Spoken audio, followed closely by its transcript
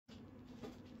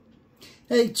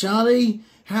Hey Charlie,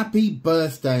 happy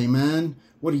birthday, man.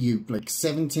 What are you, like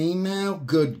 17 now?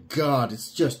 Good God,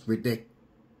 it's just ridiculous.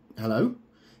 Hello?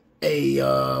 Hey,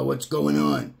 what's going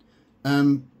on?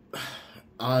 I'm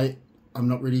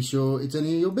not really sure it's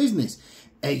any of your business.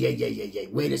 Hey,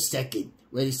 wait a second,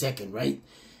 right?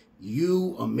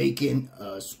 You are making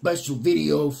a special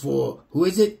video for, who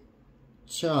is it?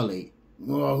 Charlie.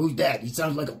 Oh, who's that? He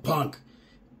sounds like a punk.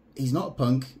 He's not a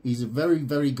punk. He's a very,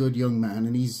 very good young man,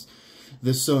 and he's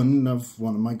the son of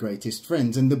one of my greatest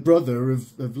friends and the brother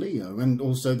of Leo, and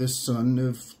also the son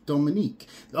of Dominique.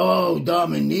 Oh,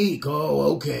 Dominique.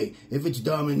 Oh, okay. If it's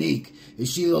Dominique,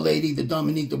 is she the lady, the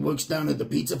Dominique that works down at the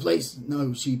pizza place?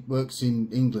 No, she works in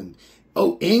England.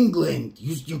 Oh, England.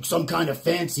 You some kind of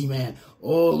fancy man.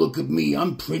 Oh, look at me.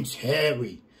 I'm Prince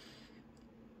Harry.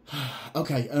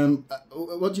 Okay,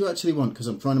 what do you actually want? Because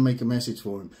I'm trying to make a message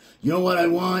for him. You know what I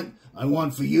want? I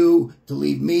want for you to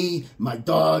leave me, my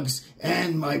dogs,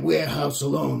 and my warehouse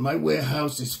alone. My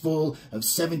warehouse is full of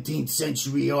 17th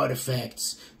century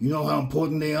artifacts. You know how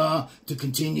important they are to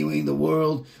continuing the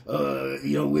world,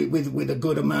 with a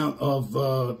good amount of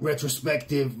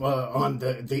retrospective on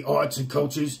the arts and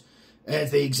cultures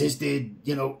as they existed,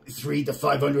 300 to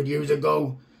 500 years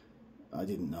ago. I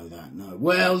didn't know that, no.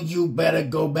 Well, you better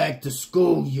go back to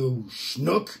school, you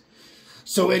schnook.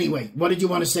 So anyway, what did you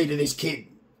want to say to this kid?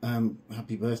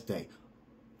 Happy birthday.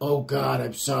 Oh, God,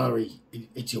 I'm sorry.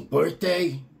 It's your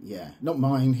birthday? Yeah, not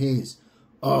mine, his.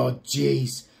 Oh,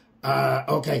 jeez.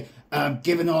 Okay,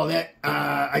 given all that,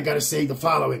 I gotta say the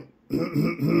following.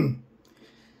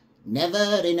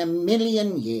 Never in a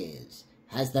million years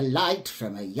has the light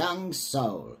from a young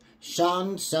soul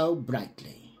shone so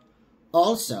brightly.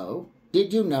 Also,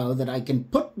 did you know that I can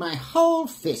put my whole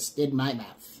fist in my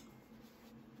mouth?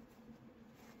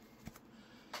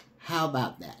 How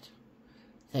about that?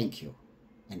 Thank you,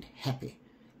 and happy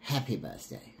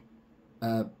birthday.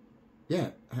 Yeah,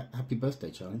 happy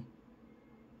birthday, Charlie.